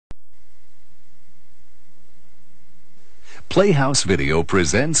Playhouse Video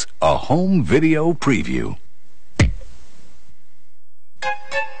presents a home video preview.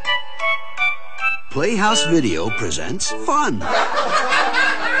 Playhouse Video presents fun,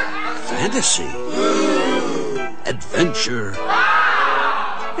 fantasy, adventure,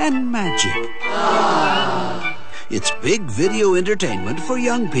 and magic. It's big video entertainment for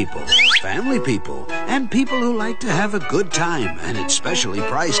young people, family people, and people who like to have a good time, and it's specially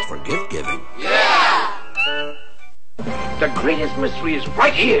priced for gift giving. Yeah! The greatest mystery is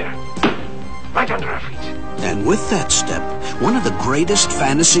right here, right under our feet. And with that step, one of the greatest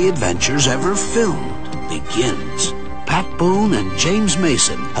fantasy adventures ever filmed begins. Pat Boone and James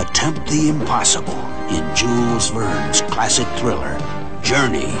Mason attempt the impossible in Jules Verne's classic thriller,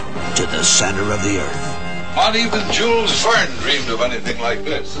 Journey to the Center of the Earth. Not even Jules Verne dreamed of anything like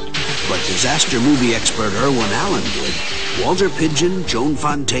this. But disaster movie expert Irwin Allen did. Walter Pidgeon, Joan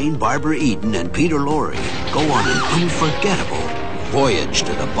Fontaine, Barbara Eden, and Peter Lorre go on an unforgettable voyage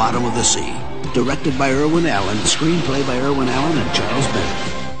to the bottom of the sea. Directed by Irwin Allen, screenplay by Irwin Allen and Charles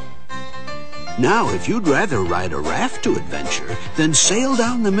Bennett. Now, if you'd rather ride a raft to adventure, then sail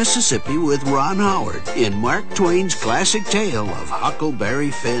down the Mississippi with Ron Howard in Mark Twain's classic tale of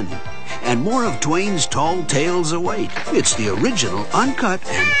Huckleberry Finn. And more of Twain's tall tales await. It's the original, uncut,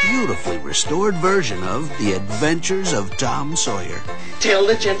 and beautifully restored version of The Adventures of Tom Sawyer. Tell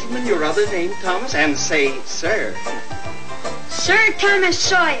the gentleman your other name, Thomas, and say, sir. Sir Thomas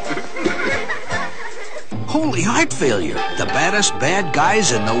Sawyer. Holy heart failure. The baddest bad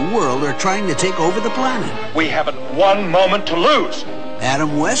guys in the world are trying to take over the planet. We haven't one moment to lose.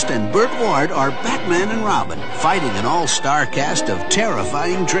 Adam West and Burt Ward are Batman and Robin, fighting an all-star cast of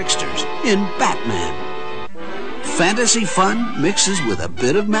terrifying tricksters in Batman. Fantasy fun mixes with a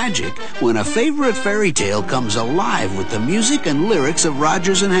bit of magic when a favorite fairy tale comes alive with the music and lyrics of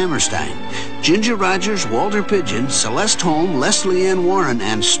Rodgers and Hammerstein. Ginger Rogers, Walter Pidgeon, Celeste Holm, Leslie Ann Warren,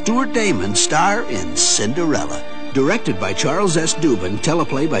 and Stuart Damon star in Cinderella. Directed by Charles S. Dubin,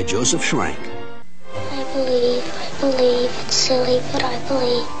 teleplay by Joseph Schrank. I believe, it's silly, but I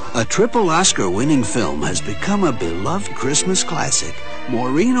believe. A triple Oscar-winning film has become a beloved Christmas classic.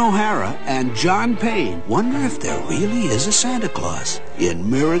 Maureen O'Hara and John Payne wonder if there really is a Santa Claus in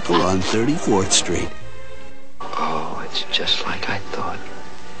Miracle on 34th Street. Oh, it's just like I thought.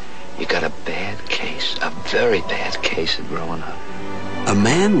 You got a bad case, a very bad case of growing up. A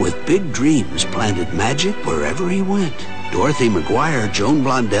man with big dreams planted magic wherever he went. Dorothy McGuire, Joan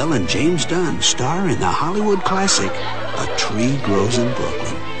Blondell, and James Dunn star in the Hollywood classic, A Tree Grows in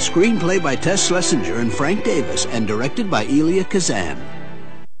Brooklyn. Screenplay by Tess Schlesinger and Frank Davis, and directed by Elia Kazan.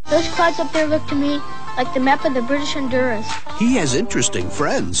 Those clouds up there look to me like the map of the British Honduras. He has interesting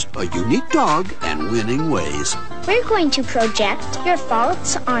friends, a unique dog, and winning ways. We're going to project your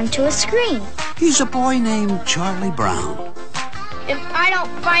thoughts onto a screen. He's a boy named Charlie Brown. If I don't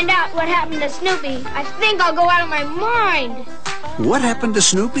find out what happened to Snoopy, I think I'll go out of my mind. What happened to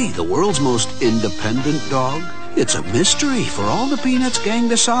Snoopy, the world's most independent dog? It's a mystery for all the Peanuts gang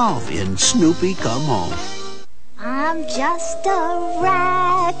to solve in Snoopy Come Home. I'm just a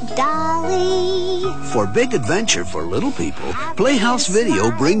rag dolly. For big adventure for little people, Playhouse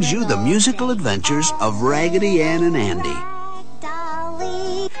Video brings you the musical adventures of Raggedy Ann and Andy.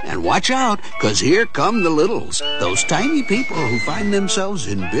 And watch out, 'cause here come the littles, those tiny people who find themselves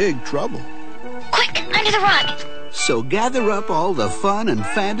in big trouble. Quick, under the rug. So gather up all the fun and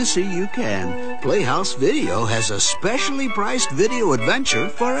fantasy you can. Playhouse Video has a specially priced video adventure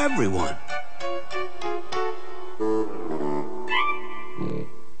for everyone.